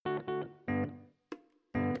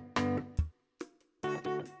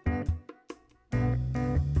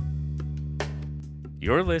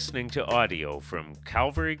You're listening to audio from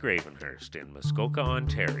Calvary Gravenhurst in Muskoka,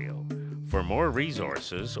 Ontario. For more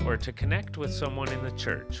resources or to connect with someone in the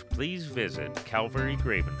church, please visit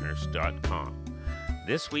calvarygravenhurst.com.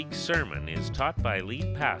 This week's sermon is taught by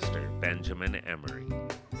lead pastor Benjamin Emery.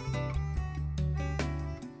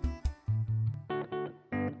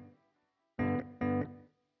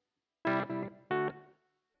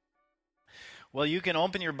 Well, you can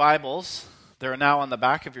open your Bibles. They're now on the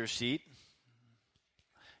back of your sheet.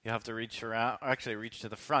 You have to reach around, reach to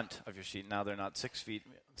the front of your sheet. Now they're not 6 feet.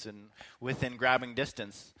 It's within grabbing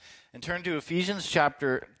distance. And turn to Ephesians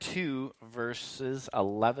chapter 2, verses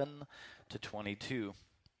 11 to 22.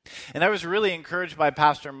 And I was really encouraged by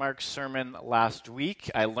Pastor Mark's sermon last week.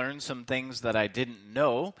 I learned some things that I didn't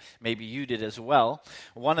know. Maybe you did as well.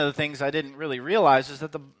 One of the things I didn't really realize is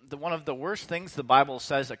that one of the worst things the Bible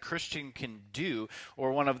says a Christian can do,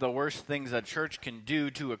 or one of the worst things a church can do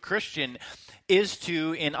to a Christian, is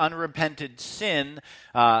to, in unrepented sin,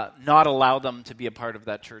 not allow them to be a part of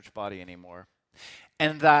that church body anymore.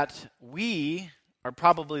 And that we are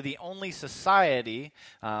probably the only society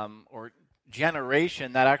or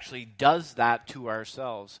generation that actually does that to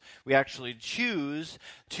ourselves. We actually choose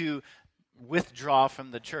to withdraw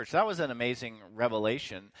from the church. That was an amazing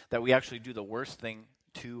revelation, that we actually do the worst thing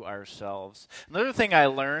to ourselves. Another thing I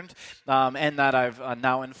learned, and that I've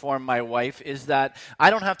now informed my wife, is that I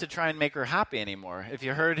don't have to try and make her happy anymore. If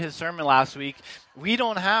you heard his sermon last week, we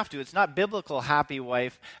don't have to. It's not biblical happy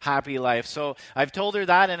wife, happy life. So I've told her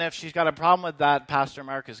that, and if she's got a problem with that, Pastor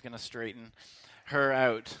Mark is going to straighten her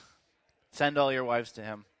out. Send all your wives to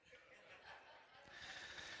him.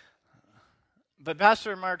 But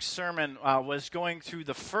Pastor Mark's sermon was going through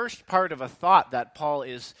the first part of a thought that Paul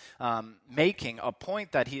is making, a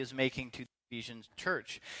point that he is making to the Ephesian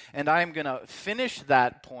church. And I'm going to finish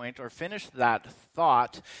that point, or finish that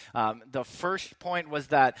thought. The first point was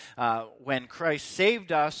that when Christ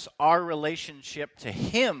saved us, our relationship to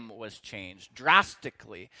him was changed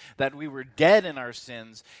drastically, that we were dead in our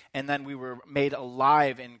sins, and then we were made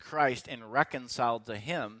alive in Christ and reconciled to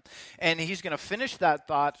him. And he's going to finish that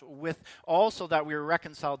thought with also that we were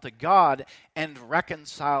reconciled to God and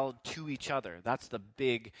reconciled to each other. That's the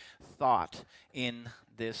big thought in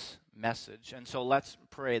this message. And so let's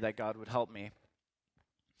pray that God would help me.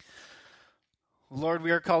 Lord,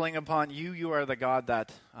 we are calling upon you. You are the God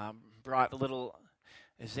that brought little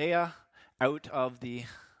Isaiah out of the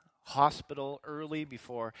hospital early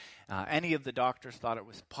before any of the doctors thought it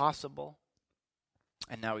was possible.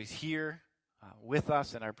 And now he's here with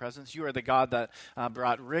us in our presence. You are the God that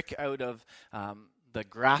brought Rick out of the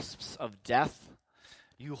grasps of death.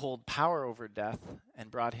 You hold power over death and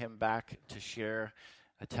brought him back to share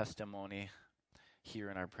a testimony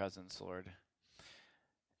here in our presence, Lord.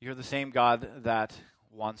 You're the same God that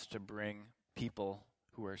wants to bring people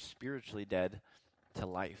who are spiritually dead to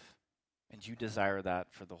life. And you desire that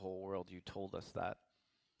for the whole world. You told us that.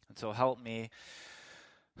 And so help me,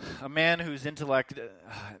 a man whose intellect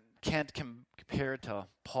can't compare to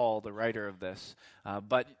Paul, the writer of this,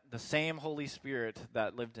 but the same Holy Spirit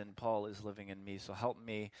that lived in Paul is living in me. So help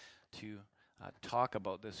me to talk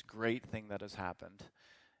about this great thing that has happened.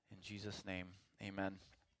 In Jesus' name, amen.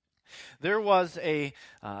 There was a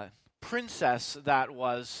princess that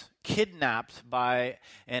was kidnapped by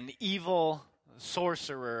an evil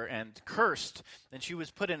sorcerer and cursed, and she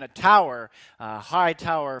was put in a tower, a high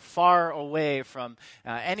tower, far away from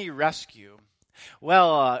any rescue.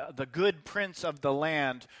 Well, the good prince of the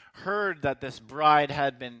land heard that this bride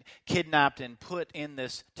had been kidnapped and put in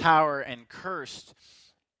this tower and cursed.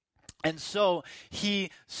 And so he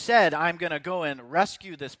said, I'm going to go and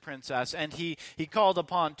rescue this princess. And he called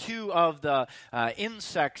upon two of the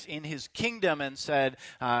insects in his kingdom and said,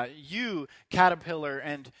 you, caterpillar,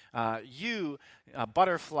 and you,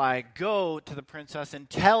 butterfly, go to the princess and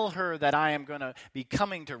tell her that I am going to be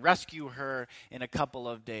coming to rescue her in a couple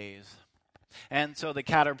of days. And so the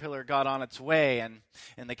caterpillar got on its way, and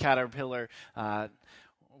the caterpillar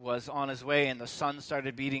was on his way, and the sun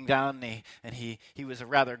started beating down, and he was a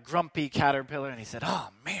rather grumpy caterpillar, and he said, oh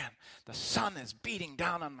man, the sun is beating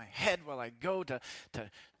down on my head while I go to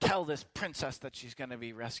tell this princess that she's going to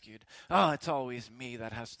be rescued. Oh, it's always me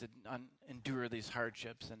that has to endure these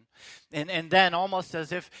hardships. And then, almost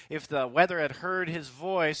as if the weather had heard his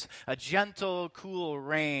voice, a gentle, cool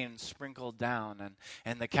rain sprinkled down,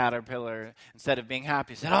 and the caterpillar, instead of being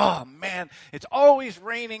happy, said, oh man, it's always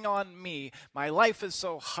raining on me. My life is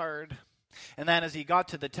so hard. And then as he got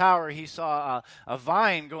to the tower, he saw a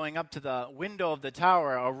vine going up to the window of the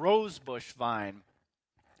tower, a rosebush vine.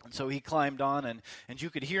 And so he climbed on, and you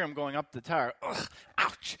could hear him going up the tower. Ugh,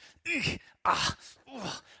 ouch,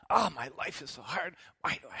 my life is so hard.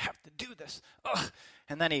 Why do I have to do this? Ugh.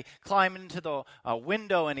 And then he climbed into the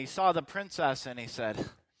window and he saw the princess and he said,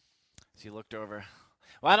 as he looked over,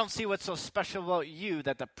 well, I don't see what's so special about you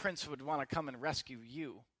that the prince would want to come and rescue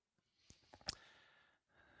you.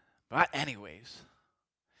 But anyways,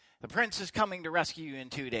 the prince is coming to rescue you in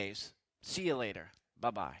 2 days. See you later.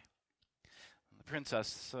 Bye-bye. The princess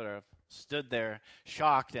sort of stood there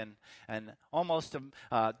shocked, and almost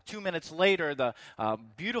 2 minutes later, the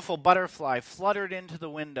beautiful butterfly fluttered into the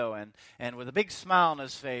window, and with a big smile on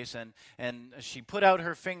his face, and she put out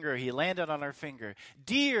her finger. He landed on her finger.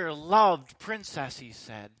 Dear loved princess, he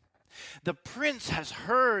said, the prince has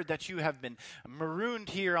heard that you have been marooned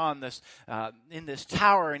here on this in this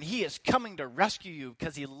tower, and he is coming to rescue you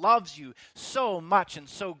because he loves you so much and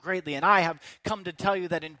so greatly. And I have come to tell you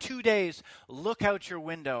that in 2 days, look out your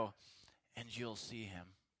window and you'll see him.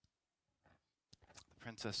 The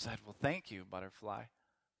princess said, well, thank you, butterfly.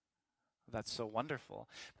 That's so wonderful.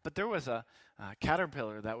 But there was a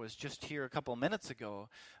caterpillar that was just here a couple minutes ago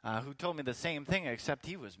who told me the same thing, except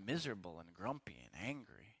he was miserable and grumpy and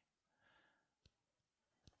angry.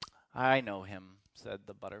 I know him, said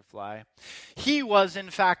the butterfly. He was, in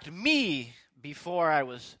fact, me before I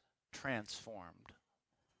was transformed.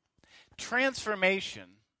 Transformation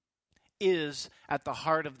is at the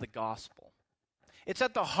heart of the gospel. It's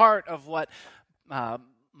at the heart of what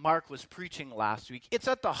Mark was preaching last week. It's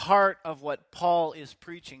at the heart of what Paul is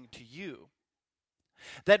preaching to you.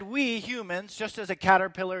 That we humans, just as a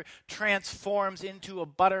caterpillar transforms into a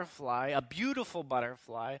butterfly, a beautiful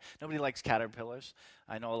butterfly. Nobody likes caterpillars.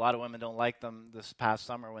 I know a lot of women don't like them this past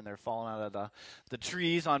summer when they're falling out of the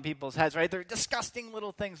trees on people's heads, right? They're disgusting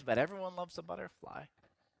little things, but everyone loves a butterfly.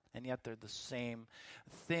 And yet they're the same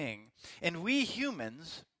thing. And we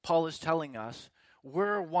humans, Paul is telling us,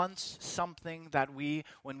 were once something that we,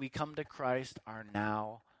 when we come to Christ, are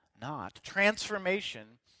now not.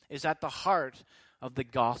 Transformation is at the heart of the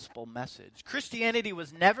gospel message. Christianity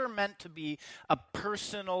was never meant to be a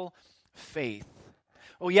personal faith.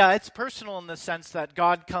 Oh yeah, it's personal in the sense that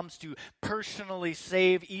God comes to personally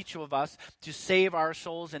save each of us, to save our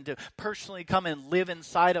souls, and to personally come and live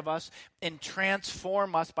inside of us and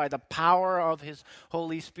transform us by the power of His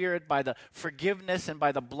Holy Spirit, by the forgiveness and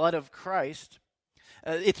by the blood of Christ.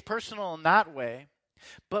 It's personal in that way.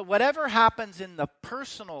 But whatever happens in the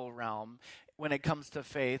personal realm when it comes to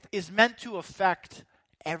faith is meant to affect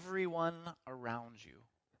everyone around you,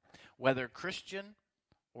 whether Christian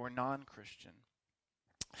or non-Christian.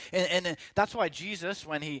 And that's why Jesus,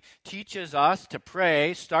 when he teaches us to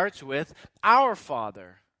pray, starts with, Our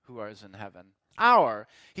Father who art in heaven.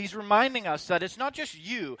 He's reminding us that it's not just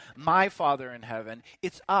you, my Father in heaven,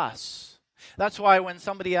 it's us. That's why when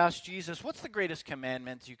somebody asks Jesus, what's the greatest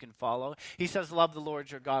commandment you can follow? He says, love the Lord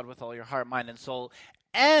your God with all your heart, mind, and soul,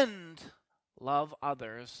 and love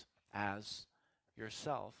others as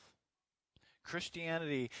yourself.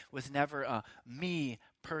 Christianity was never a me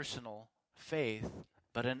personal faith,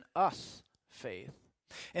 but an us faith.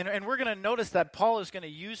 And we're going to notice that Paul is going to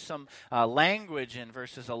use some language in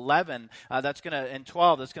verses 11 and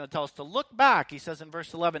 12 that's going to tell us to look back. He says in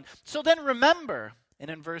verse 11, so then remember. And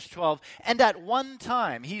in verse 12, and at one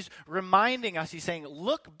time, he's reminding us, he's saying,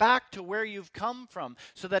 look back to where you've come from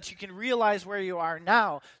so that you can realize where you are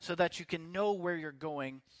now, so that you can know where you're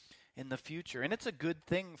going in the future. And it's a good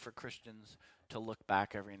thing for Christians to look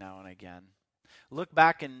back every now and again. Look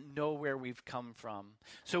back and know where we've come from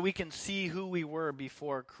so we can see who we were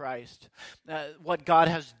before Christ, what God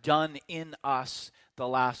has done in us the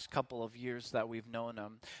last couple of years that we've known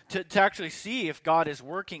Him, to actually see if God is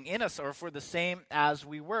working in us or if we're the same as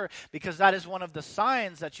we were, because that is one of the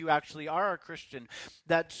signs that you actually are a Christian,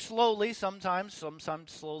 that slowly, sometimes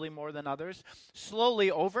slowly more than others, slowly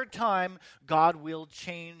over time, God will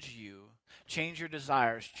change you. Change your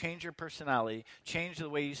desires, change your personality, change the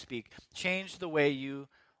way you speak, change the way you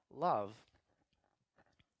love.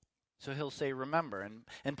 So he'll say, remember.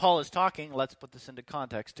 And Paul is talking, let's put this into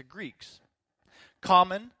context, to Greeks.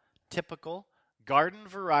 Common, typical, garden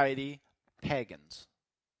variety, pagans.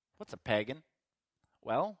 What's a pagan?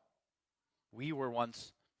 Well, we were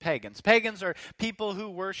once pagans. Pagans are people who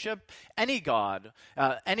worship any god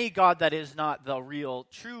that is not the real,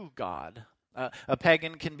 true God. A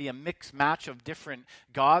pagan can be a mixed match of different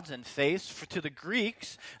gods and faiths. To the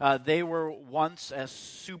Greeks, they were once a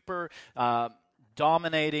super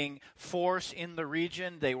dominating force in the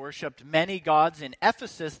region. They worshipped many gods. In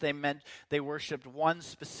Ephesus, they worshipped one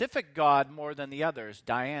specific god more than the others,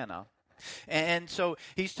 Diana. And so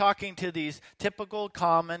he's talking to these typical,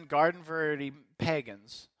 common, garden variety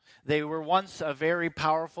pagans. They were once a very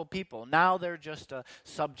powerful people. Now they're just a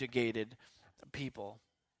subjugated people.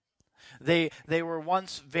 They were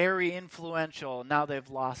once very influential. Now they've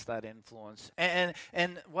lost that influence. And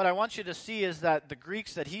what I want you to see is that the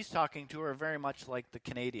Greeks that he's talking to are very much like the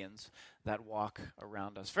Canadians that walk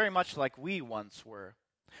around us, very much like we once were.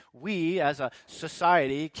 We, as a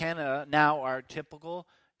society, Canada, now are typical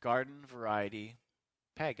garden variety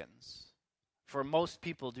pagans. For most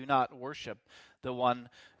people do not worship the one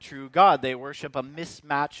true God. They worship a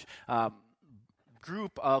mismatched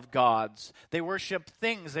group of gods. They worship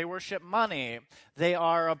things. They worship money. They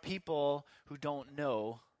are a people who don't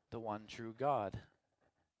know the one true God.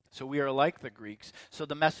 So we are like the Greeks. So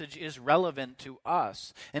the message is relevant to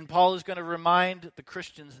us. And Paul is going to remind the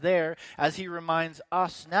Christians there, as he reminds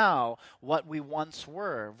us now, what we once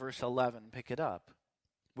were. Verse 11, pick it up.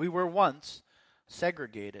 We were once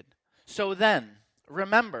segregated. So then,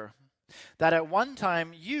 remember that at one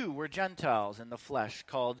time you were Gentiles in the flesh,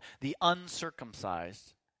 called the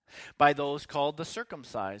uncircumcised, by those called the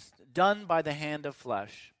circumcised, done by the hand of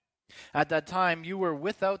flesh. At that time you were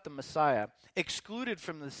without the Messiah, excluded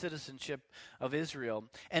from the citizenship of Israel,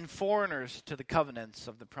 and foreigners to the covenants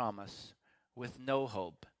of the promise, with no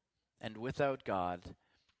hope, and without God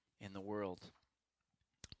in the world.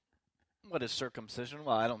 What is circumcision?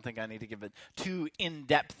 Well, I don't think I need to give it too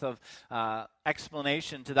in-depth of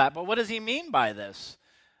explanation to that. But what does he mean by this?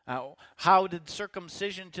 How did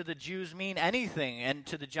circumcision to the Jews mean anything and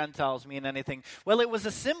to the Gentiles mean anything? Well, it was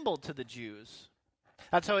a symbol to the Jews.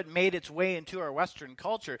 That's how it made its way into our Western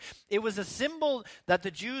culture. It was a symbol that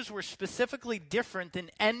the Jews were specifically different than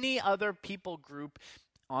any other people group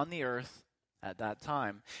on the earth at that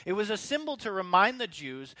time. It was a symbol to remind the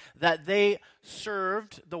Jews that they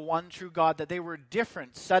served the one true God, that they were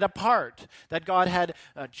different, set apart, that God had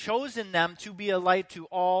chosen them to be a light to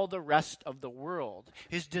all the rest of the world.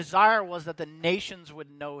 His desire was that the nations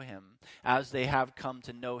would know him as they have come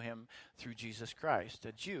to know him through Jesus Christ,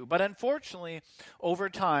 a Jew. But unfortunately, over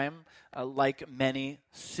time, like many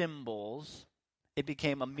symbols, it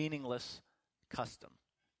became a meaningless custom.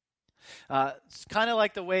 It's kind of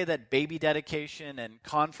like the way that baby dedication and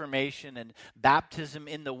confirmation and baptism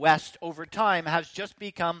in the West over time has just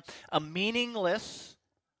become a meaningless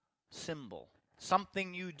symbol.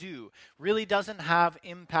 Something you do really doesn't have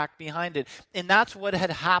impact behind it. And that's what had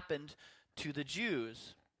happened to the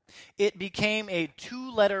Jews. It became a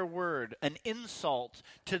two-letter word, an insult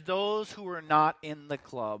to those who were not in the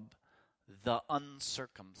club, the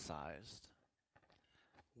uncircumcised.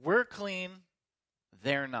 We're clean.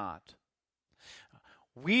 They're not.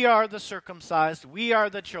 We are the circumcised. We are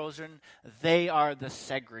the chosen. They are the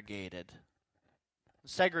segregated.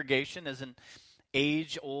 Segregation is an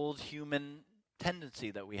age-old human tendency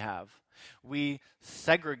that we have. We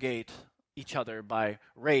segregate each other by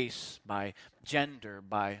race, by gender,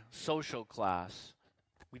 by social class.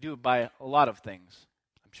 We do it by a lot of things.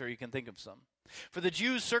 I'm sure you can think of some. For the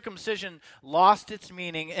Jews, circumcision lost its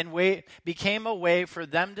meaning and became a way for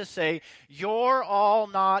them to say, you're all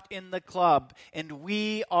not in the club, and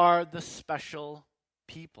we are the special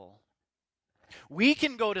people. We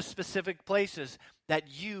can go to specific places that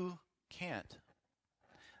you can't.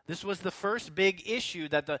 This was the first big issue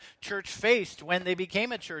that the church faced when they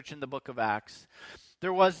became a church in the book of Acts.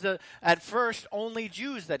 There was at first only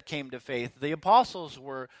Jews that came to faith. The apostles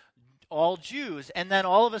were all Jews, and then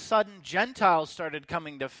all of a sudden Gentiles started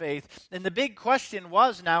coming to faith. And the big question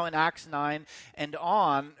was now in Acts 9 and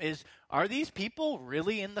on is, are these people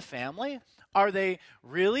really in the family? Are they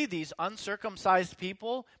really, these uncircumcised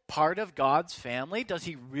people, part of God's family? Does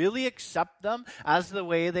he really accept them as the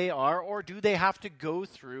way they are, or do they have to go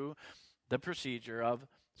through the procedure of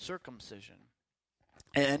circumcision?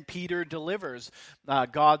 And Peter delivers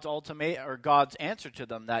God's answer to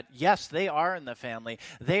them that yes, they are in the family.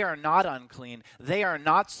 They are not unclean. They are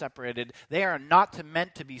not separated. They are not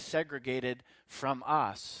meant to be segregated from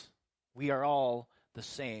us. We are all the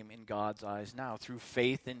same in God's eyes now through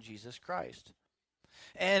faith in Jesus Christ.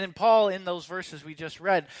 And Paul, in those verses we just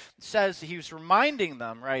read, says he was reminding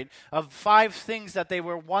them, right, of 5 things that they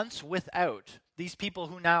were once without. These people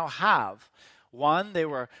who now have. 1, they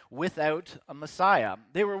were without a Messiah.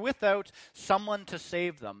 They were without someone to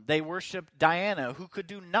save them. They worshiped Diana, who could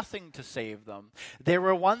do nothing to save them. They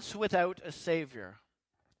were once without a Savior.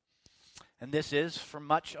 And this is for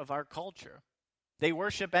much of our culture. They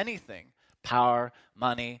worship anything. Power,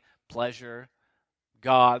 money, pleasure,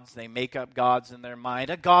 gods. They make up gods in their mind.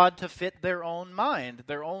 A God to fit their own mind,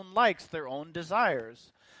 their own likes, their own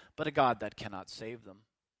desires. But a God that cannot save them.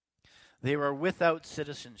 They were without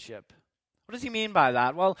citizenship. What does he mean by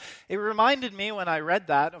that? Well, it reminded me when I read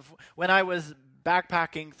that of when I was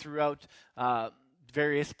backpacking throughout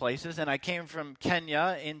various places, and I came from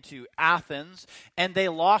Kenya into Athens, and they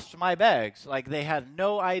lost my bags. Like, they had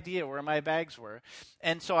no idea where my bags were.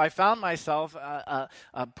 And so I found myself a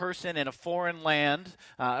person in a foreign land,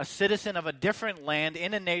 a citizen of a different land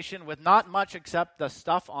in a nation with not much except the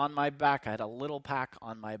stuff on my back. I had a little pack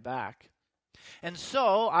on my back. And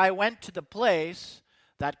so I went to the place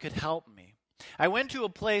that could help me. I went to a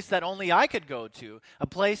place that only I could go to, a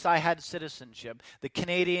place I had citizenship, the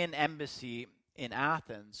Canadian Embassy in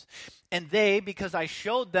Athens. And they, because I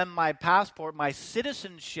showed them my passport, my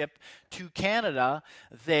citizenship to Canada,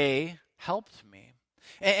 they helped me.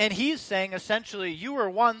 And he's saying, essentially, you were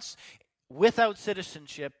once without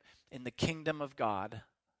citizenship in the kingdom of God,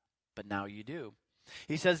 but now you do.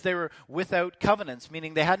 He says they were without covenants,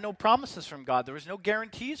 meaning they had no promises from God. There was no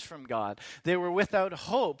guarantees from God. They were without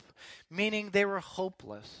hope, meaning they were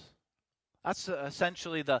hopeless. That's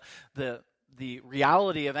essentially the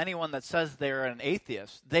reality of anyone that says they're an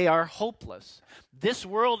atheist. They are hopeless. This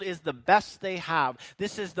world is the best they have.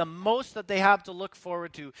 This is the most that they have to look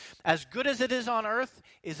forward to. As good as it is on earth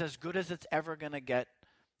is as good as it's ever going to get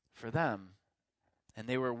for them. And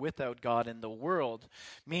they were without God in the world,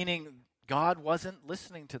 meaning God wasn't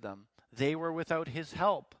listening to them. They were without his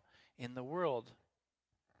help in the world.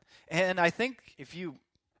 And I think if you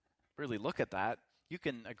really look at that, you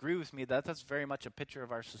can agree with me that that's very much a picture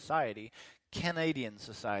of our society, Canadian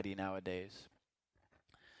society nowadays.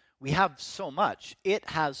 We have so much. It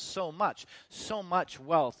has so much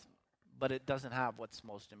wealth, but it doesn't have what's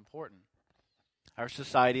most important. Our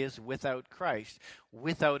society is without Christ,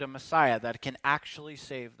 without a Messiah that can actually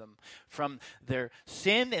save them from their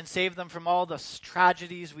sin and save them from all the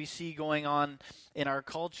tragedies we see going on in our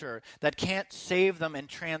culture, that can't save them and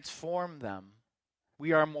transform them.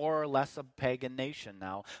 We are more or less a pagan nation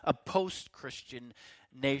now, a post-Christian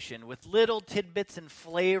nation with little tidbits and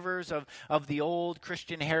flavors of the old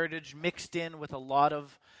Christian heritage mixed in with a lot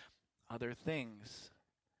of other things.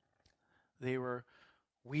 Our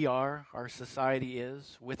society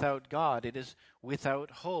is without God. It is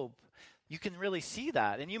without hope. You can really see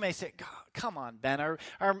that. And you may say, come on, Ben,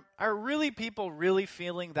 are really people really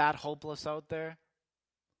feeling that hopeless out there?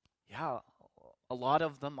 Yeah, a lot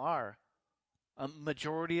of them are. A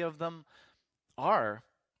majority of them are.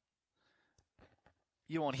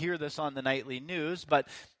 You won't hear this on the nightly news, but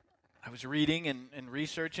I was reading and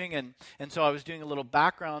researching, and so I was doing a little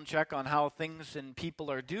background check on how things and people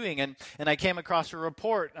are doing, and I came across a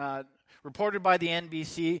report reported by the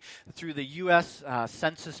NBC through the U.S.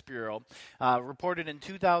 Census Bureau, reported in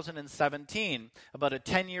 2017 about a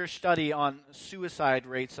 10-year study on suicide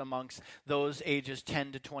rates amongst those ages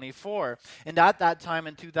 10 to 24. And at that time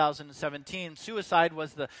in 2017, suicide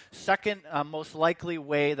was the second most likely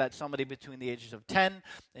way that somebody between the ages of 10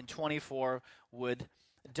 and 24 would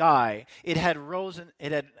die. It had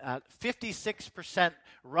 56%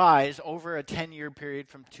 rise over a 10-year period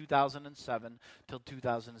from 2007 till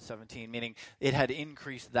 2017, meaning it had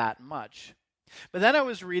increased that much. But then I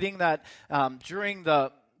was reading that during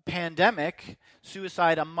the pandemic,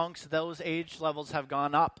 suicide amongst those age levels have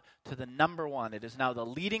gone up to the number one. It is now the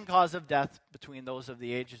leading cause of death between those of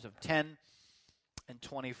the ages of 10 and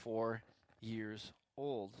 24 years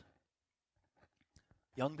old.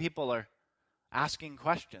 Young people are asking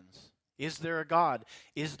questions. Is there a God?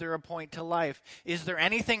 Is there a point to life? Is there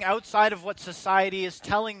anything outside of what society is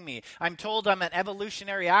telling me? I'm told I'm an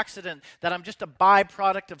evolutionary accident, that I'm just a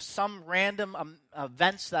byproduct of some random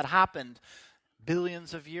events that happened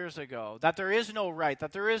billions of years ago, that there is no right,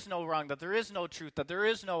 that there is no wrong, that there is no truth, that there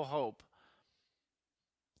is no hope.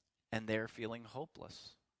 And they're feeling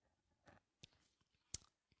hopeless.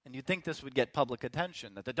 And you'd think this would get public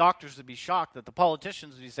attention, that the doctors would be shocked, that the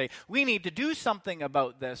politicians would say, we need to do something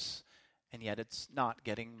about this. And yet it's not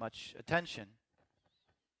getting much attention.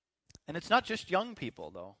 And it's not just young people,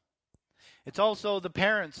 though. It's also the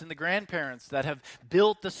parents and the grandparents that have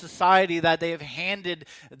built the society that they have handed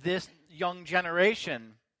this young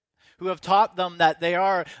generation, who have taught them that they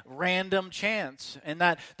are random chance and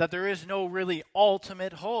that there is no really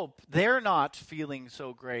ultimate hope. They're not feeling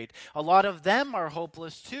so great. A lot of them are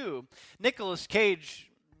hopeless too. Nicolas Cage,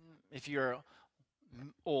 if you're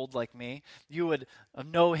old like me, you would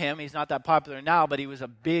know him. He's not that popular now, but he was a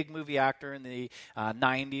big movie actor in the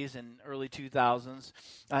 90s and early 2000s.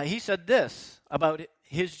 He said this about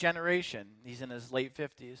his generation. He's in his late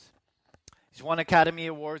 50s. He's won Academy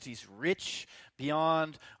Awards. He's rich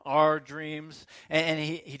beyond our dreams. And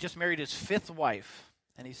he just married his fifth wife.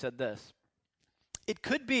 And he said this: it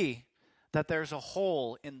could be that there's a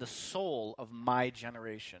hole in the soul of my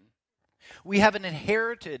generation. We haven't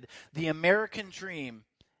inherited the American dream,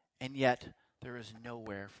 and yet there is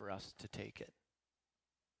nowhere for us to take it.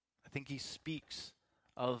 I think he speaks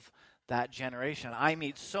of that generation. I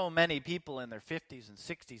meet so many people in their 50s and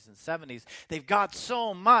 60s and 70s. They've got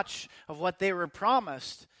so much of what they were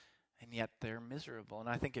promised, and yet they're miserable. And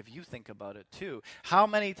I think if you think about it too, how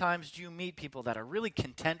many times do you meet people that are really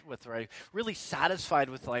content with life, really satisfied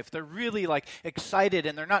with life? They're really like excited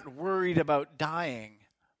and they're not worried about dying.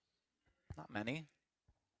 Not many.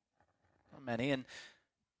 Not many. And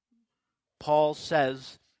Paul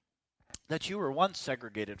says that you were once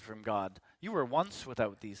segregated from God. You were once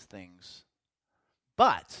without these things.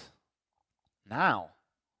 But now,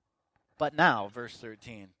 verse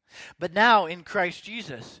 13. But now in Christ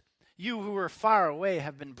Jesus, you who were far away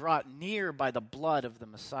have been brought near by the blood of the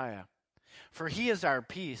Messiah. For he is our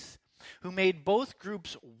peace, who made both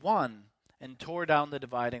groups one and tore down the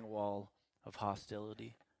dividing wall of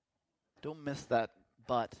hostility. Don't miss that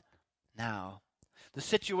but now. The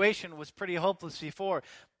situation was pretty hopeless before,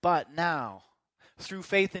 but now, through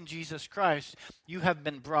faith in Jesus Christ, you have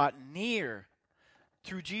been brought near.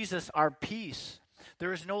 Through Jesus, our peace.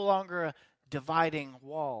 There is no longer a dividing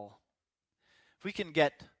wall. If we can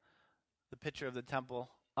get the picture of the temple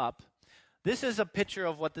up, this is a picture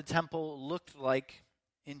of what the temple looked like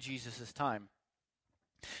in Jesus' time.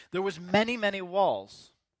 There was many, many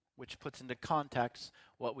walls, which puts into context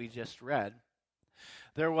what we just read.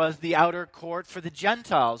 There was the outer court for the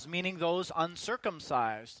Gentiles, meaning those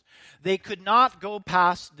uncircumcised. They could not go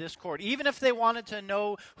past this court. Even if they wanted to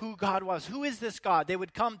know who God was, who is this God, they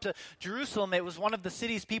would come to Jerusalem. It was one of the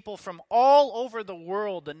cities people from all over the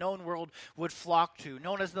world, the known world, would flock to,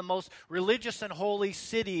 known as the most religious and holy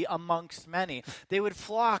city amongst many. They would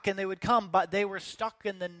flock and they would come, but they were stuck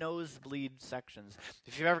in the nosebleed sections.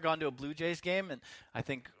 If you've ever gone to a Blue Jays game, and I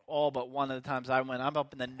think all but one of the times I went, I'm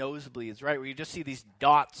up in the nosebleeds, right, where you just see these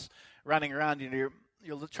dots running around. You're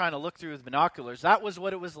trying to look through with binoculars. That was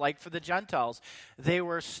what it was like for the Gentiles. They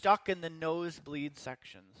were stuck in the nosebleed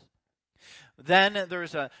sections. Then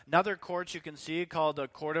there's another court you can see called the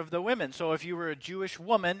Court of the Women. So if you were a Jewish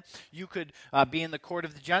woman, you could be in the Court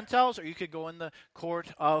of the Gentiles, or you could go in the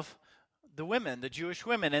Court of the women, the Jewish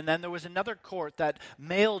women. And then there was another court that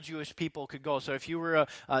male Jewish people could go. So if you were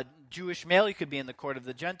a Jewish male, you could be in the court of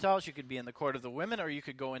the Gentiles, you could be in the court of the women, or you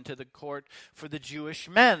could go into the court for the Jewish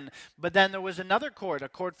men. But then there was another court, a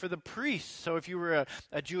court for the priests. So if you were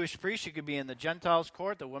a Jewish priest, you could be in the Gentiles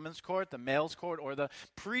court, the women's court, the male's court, or the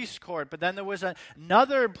priest's court. But then there was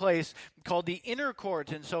another place called the inner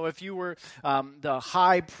court. And so if you were the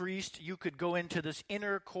high priest, you could go into this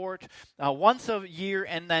inner court once a year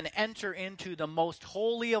and then enter into the most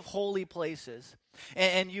holy of holy places.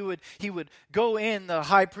 And he would go in, the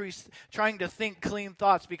high priest, trying to think clean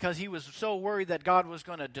thoughts because he was so worried that God was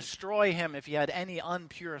going to destroy him if he had any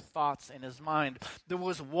impure thoughts in his mind. There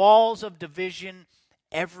was walls of division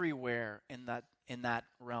everywhere in that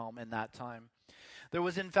realm, in that time. There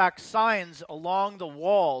was, in fact, signs along the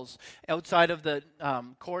walls outside of the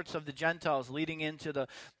courts of the Gentiles leading into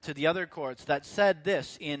the other courts that said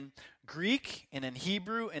this in Greek and in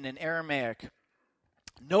Hebrew and in Aramaic: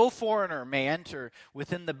 "No foreigner may enter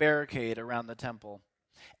within the barricade around the temple.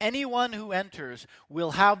 Anyone who enters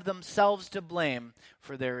will have themselves to blame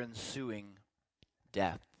for their ensuing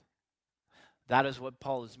death." That is what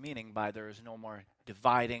Paul is meaning by there is no more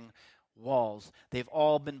dividing walls. They've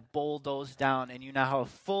all been bulldozed down, and you now have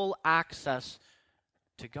full access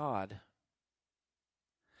to God.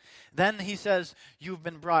 Then he says, you've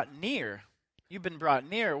been brought near. You've been brought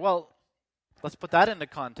near. Well, let's put that into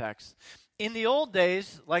context. In the old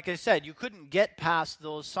days, like I said, you couldn't get past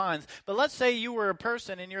those signs. But let's say you were a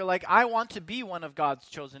person and you're like, I want to be one of God's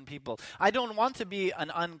chosen people. I don't want to be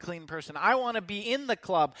an unclean person. I want to be in the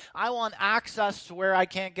club. I want access to where I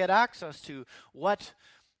can't get access to. What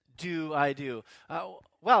do I do?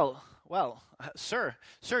 Sir,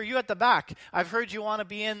 you at the back. I've heard you want to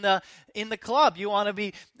be in the club. You want to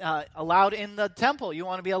be allowed in the temple. You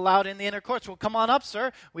want to be allowed in the inner courts. Well, come on up,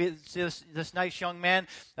 sir. We see this nice young man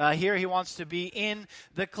here. He wants to be in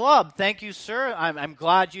the club. Thank you, sir. I'm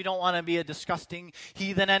glad you don't want to be a disgusting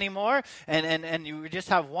heathen anymore. And you just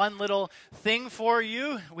have one little thing for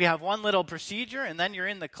you. We have one little procedure, and then you're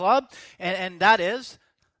in the club. And that is,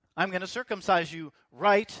 I'm going to circumcise you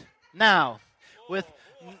right now with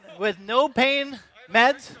no pain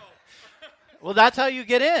meds. Well, that's how you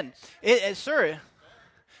get in. Sir,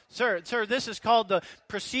 this is called the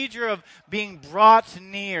procedure of being brought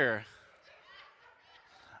near.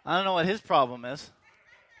 I don't know what his problem is.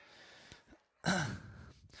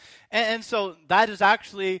 And so that is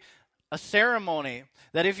actually a ceremony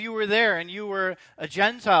that if you were there and you were a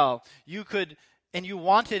Gentile, you could and you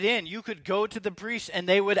wanted in, you could go to the priest and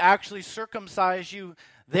they would actually circumcise you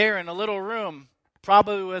there in a little room,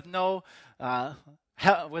 probably with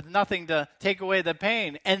with nothing to take away the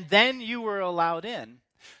pain, and then you were allowed in.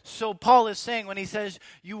 So Paul is saying when he says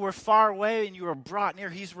you were far away and you were brought near,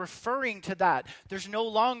 he's referring to that. There's no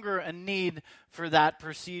longer a need for that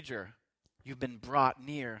procedure. You've been brought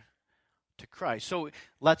near to Christ. So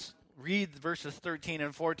let's read verses 13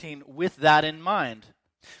 and 14 with that in mind.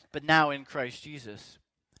 But now in Christ Jesus,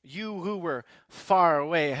 you who were far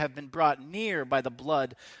away have been brought near by the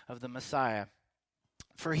blood of the Messiah.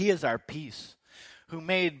 For he is our peace, who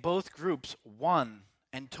made both groups one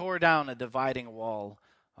and tore down a dividing wall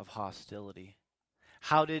of hostility.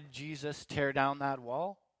 How did Jesus tear down that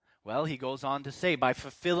wall? Well, he goes on to say, by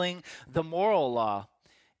fulfilling the moral law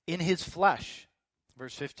in his flesh.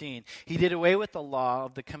 Verse 15, he did away with the law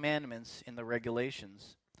of the commandments in the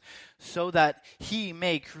regulations, so that he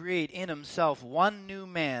may create in himself one new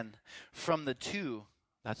man from the two,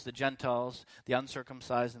 that's the Gentiles, the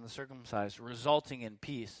uncircumcised and the circumcised, resulting in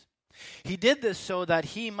peace. He did this so that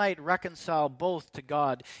he might reconcile both to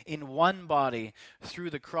God in one body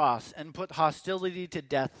through the cross and put hostility to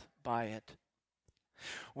death by it.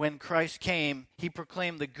 When Christ came, he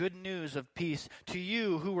proclaimed the good news of peace to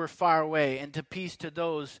you who were far away and to peace to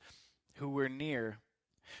those who were near.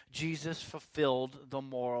 Jesus fulfilled the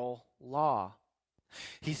moral law.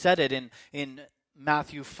 He said it in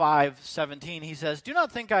Matthew 5:17. He says, "Do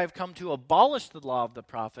not think I have come to abolish the law of the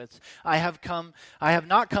prophets. I have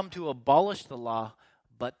not come to abolish the law,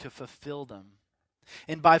 but to fulfill them."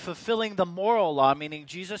 And by fulfilling the moral law, meaning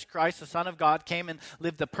Jesus Christ, the Son of God, came and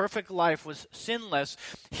lived the perfect life, was sinless,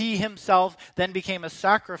 he himself then became a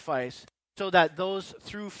sacrifice so that those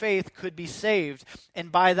through faith could be saved.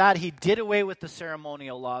 And by that, he did away with the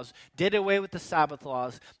ceremonial laws, did away with the Sabbath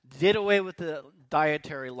laws, did away with the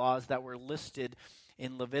dietary laws that were listed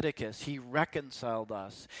in Leviticus. He reconciled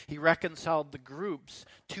us. He reconciled the groups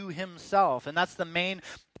to himself. And that's the main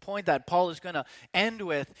point that Paul is going to end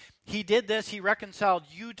with. He did this. He reconciled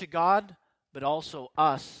you to God, but also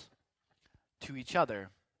us to each other.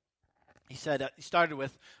 He said, he started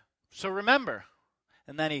with, so remember.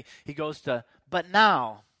 And then he goes to, but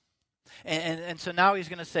now. And so now he's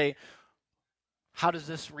going to say, how does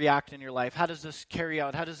this react in your life? How does this carry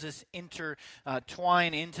out? How does this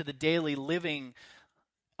intertwine into the daily living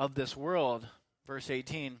of this world? Verse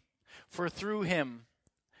 18, for through him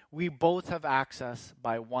we both have access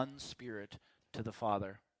by one Spirit to the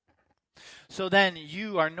Father. So then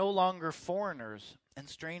you are no longer foreigners and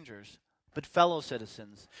strangers, but fellow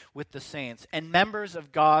citizens with the saints and members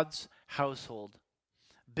of God's household,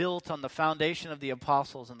 built on the foundation of the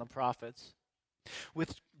apostles and the prophets,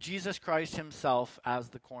 with Jesus Christ himself as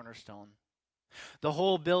the cornerstone. The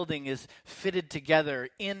whole building is fitted together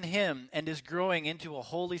in him and is growing into a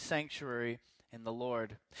holy sanctuary in the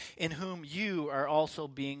Lord, in whom you are also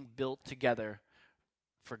being built together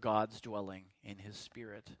for God's dwelling in his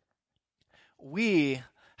Spirit. We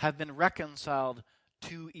have been reconciled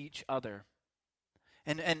to each other.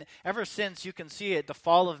 And ever since, you can see it, the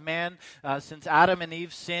fall of man, since Adam and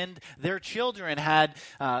Eve sinned, their children had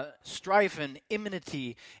strife and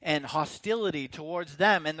enmity and hostility towards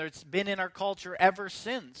them. And it's been in our culture ever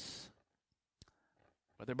since.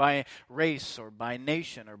 Whether by race or by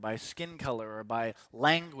nation or by skin color or by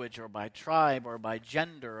language or by tribe or by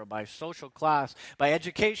gender or by social class, by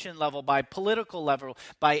education level, by political level,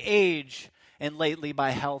 by age, and lately by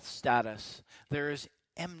health status. There is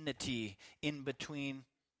enmity in between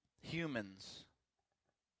humans.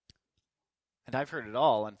 And I've heard it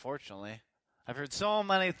all, unfortunately. I've heard so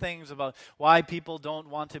many things about why people don't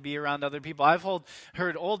want to be around other people. I've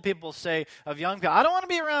heard old people say of young people, I don't want to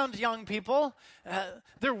be around young people.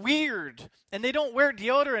 They're weird. And they don't wear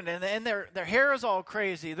deodorant. And their hair is all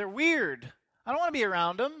crazy. They're weird. I don't want to be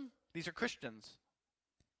around them. These are Christians.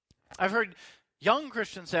 I've heard young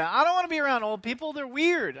Christians say, I don't want to be around old people. They're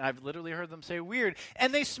weird. And I've literally heard them say weird.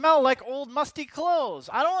 And they smell like old musty clothes.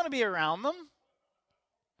 I don't want to be around them.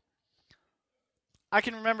 I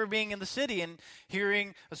can remember being in the city and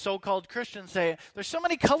hearing a so-called Christian say, there's so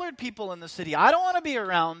many colored people in the city. I don't want to be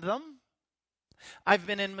around them. I've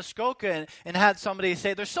been in Muskoka and had somebody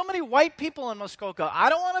say, there's so many white people in Muskoka. I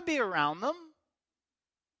don't want to be around them.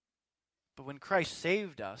 But when Christ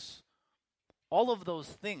saved us, all of those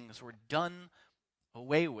things were done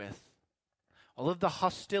away with. All of the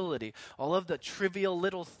hostility, all of the trivial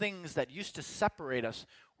little things that used to separate us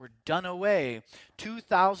were done away.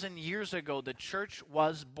 2,000 years ago, the church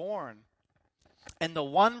was born. And the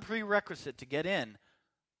one prerequisite to get in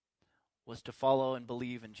was to follow and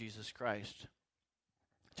believe in Jesus Christ,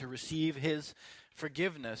 to receive his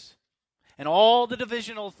forgiveness. and all the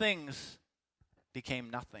divisional things became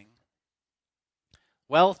nothing.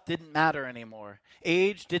 Wealth didn't matter anymore.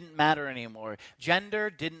 Age didn't matter anymore. Gender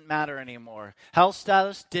didn't matter anymore. Health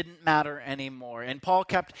status didn't matter anymore. And Paul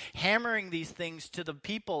kept hammering these things to the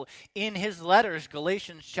people in his letters,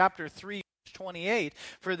 Galatians chapter 3, 28,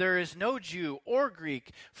 for there is no Jew or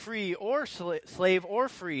Greek, free or slave or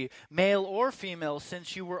free, male or female,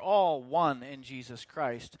 since you were all one in Jesus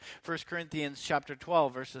Christ. 1 Corinthians chapter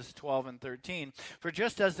 12, verses 12 and 13, for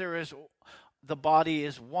just as the body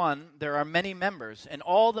is one, there are many members, and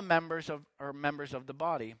all the members are members of the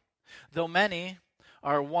body. Though many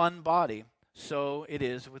are one body, so it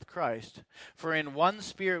is with Christ. For in one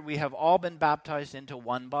Spirit we have all been baptized into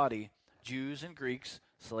one body, Jews and Greeks,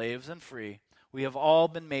 slaves and free. We have all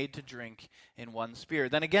been made to drink in one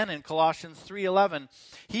Spirit. Then again in Colossians 3:11,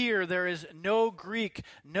 here there is no Greek,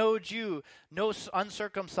 no Jew, no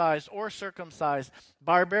uncircumcised or circumcised,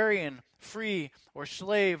 barbarian, free or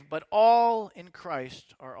slave, but all in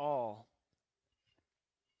Christ are all.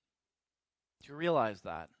 Do you realize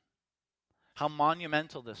that? How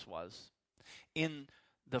monumental this was in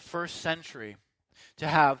the first century to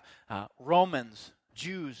have Romans,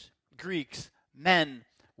 Jews, Greeks, men,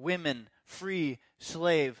 women, free,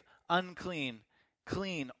 slave, unclean,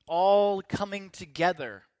 clean, all coming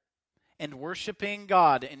together and worshiping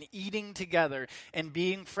God and eating together and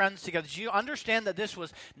being friends together. Do you understand that this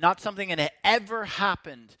was not something that had ever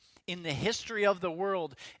happened in the history of the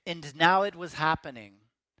world, and now it was happening?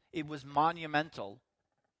 It was monumental,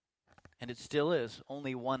 and it still is,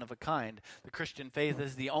 only one of a kind. The Christian faith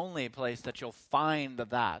is the only place that you'll find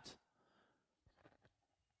that.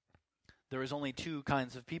 There is only two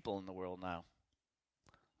kinds of people in the world now.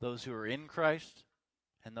 Those who are in Christ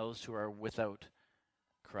and those who are without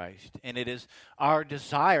Christ. And it is our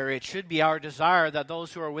desire, it should be our desire, that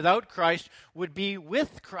those who are without Christ would be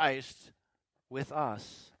with Christ, with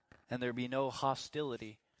us, and there be no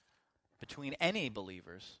hostility between any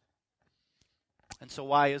believers. And so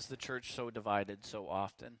why is the church so divided so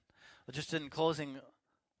often? Well, just in closing,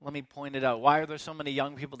 let me point it out. Why are there so many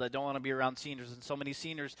young people that don't want to be around seniors, and so many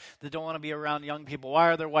seniors that don't want to be around young people? Why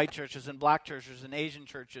are there white churches and black churches and Asian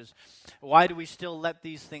churches? Why do we still let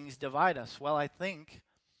these things divide us? Well, I think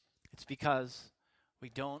it's because we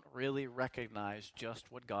don't really recognize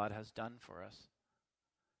just what God has done for us.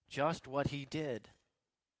 Just what He did.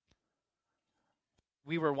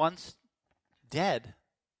 We were once dead,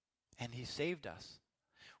 and He saved us.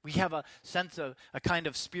 We have a sense of a kind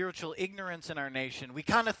of spiritual ignorance in our nation. We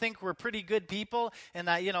kind of think we're pretty good people and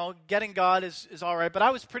that, getting God is all right, but I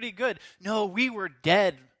was pretty good. No, we were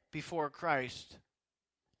dead before Christ.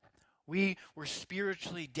 We were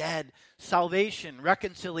spiritually dead. Salvation,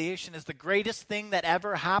 reconciliation is the greatest thing that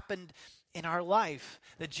ever happened in our life.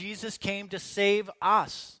 That Jesus came to save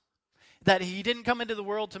us. That He didn't come into the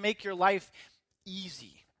world to make your life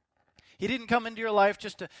easy. He didn't come into your life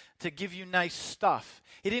just to give you nice stuff.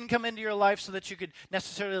 He didn't come into your life so that you could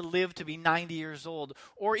necessarily live to be 90 years old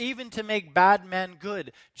or even to make bad men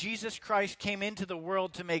good. Jesus Christ came into the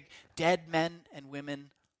world to make dead men and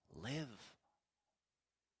women live.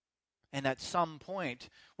 And at some point,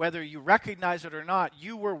 whether you recognize it or not,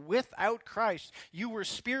 you were without Christ. You were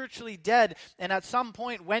spiritually dead. And at some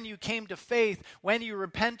point, when you came to faith, when you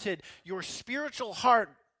repented, your spiritual heart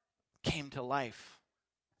came to life.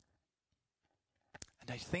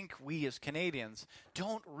 And I think we as Canadians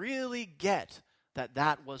don't really get that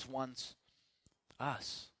that was once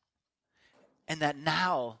us. And that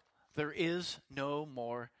now there is no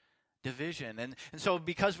more division. And so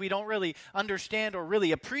because we don't really understand or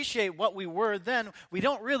really appreciate what we were then, we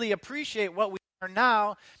don't really appreciate what we are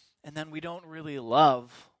now, and then we don't really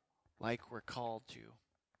love like we're called to.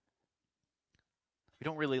 We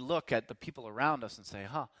don't really look at the people around us and say,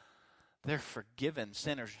 they're forgiven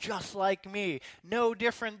sinners just like me, no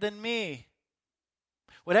different than me.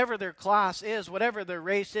 Whatever their class is, whatever their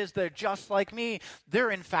race is, they're just like me.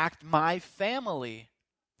 They're in fact my family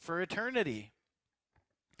for eternity.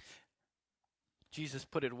 Jesus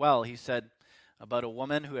put it well. He said about a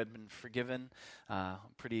woman who had been forgiven,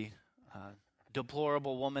 pretty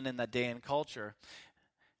deplorable woman in that day and culture.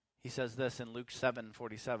 He says this in Luke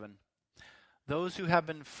 7:47. Those who have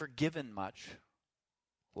been forgiven much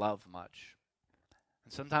love much.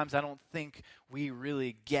 And sometimes I don't think we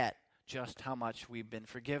really get just how much we've been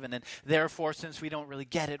forgiven. And therefore, since we don't really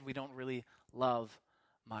get it, we don't really love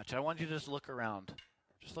much. I want you to just look around.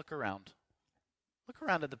 Just look around. Look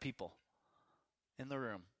around at the people in the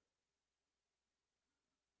room.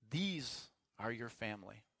 These are your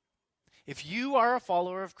family. If you are a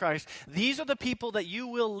follower of Christ, these are the people that you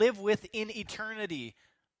will live with in eternity.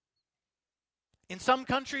 In some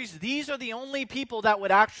countries, these are the only people that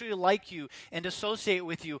would actually like you and associate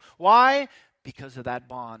with you. Why? Because of that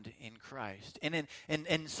bond in Christ. And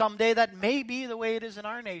someday that may be the way it is in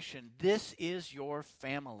our nation. This is your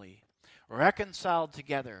family, reconciled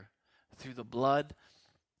together through the blood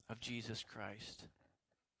of Jesus Christ.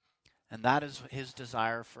 And that is his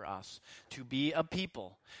desire for us, to be a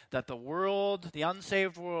people that the world, the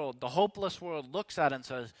unsaved world, the hopeless world looks at and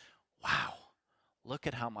says, wow, look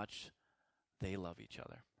at how much they love each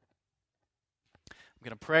other. I'm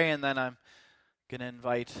going to pray, and then I'm going to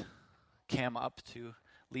invite Cam up to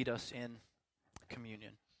lead us in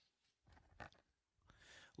communion.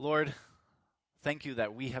 Lord, thank you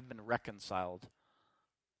that we have been reconciled.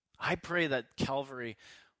 I pray that Calvary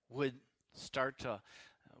would start to,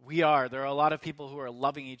 there are a lot of people who are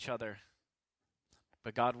loving each other,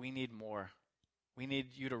 but God, we need more. We need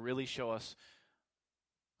you to really show us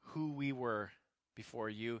who we were before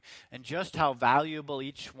you, and just how valuable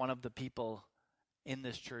each one of the people in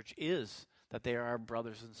this church is, that they are our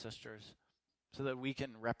brothers and sisters, so that we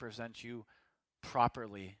can represent you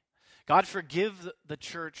properly. God, forgive the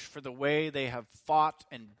church for the way they have fought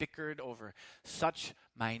and bickered over such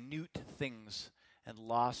minute things and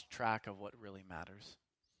lost track of what really matters.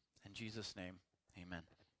 In Jesus' name, amen.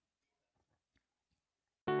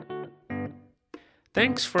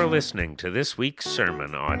 Thanks for listening to this week's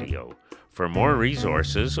sermon audio. For more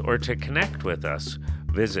resources or to connect with us,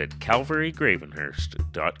 visit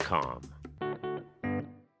calvarygravenhurst.com.